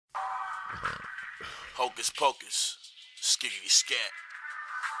Hocus pocus, skiggity scat.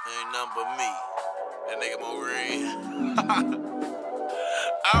 Ain't nothing but me. That nigga Marie.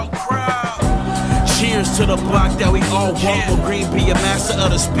 Out crowd. Cheers to the block that we all walk. Will Green be a master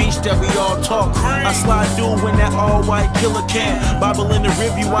of the speech that we all talk? I slide through in that all-white killer can. Bible in the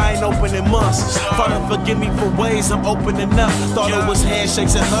review, I ain't opening months. Father, forgive me for ways I'm opening up. Thought it was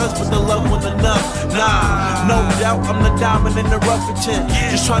handshakes and hugs, but the love wasn't enough. Nah, no doubt I'm the diamond in the Ruffington.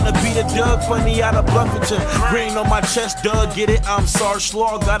 Just trying to beat a Doug Funny out of Bluffington. Green on my chest, Doug, get it? I'm Sarge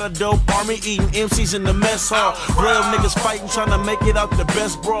Slaw. Got a dope army eating MCs in the mess hall. Real niggas fighting, trying to make it out the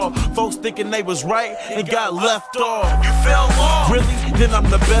best brawl. Folks thinking they was right and got left off. You fell off. Really? Then I'm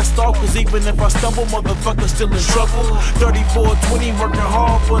the best off. Cause even if I stumble, motherfuckers still in trouble. 34-20, working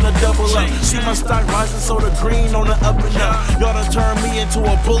hard for the double up. See my stock rising, so the green on the up and up. Y'all done turned me into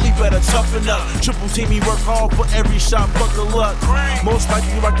a bully, better toughen up. Triple team me, work hard for every shot, fuck a luck. Most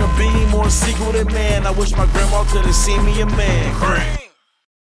likely like a beam or a sequel than man. I wish my grandma could've seen me a man.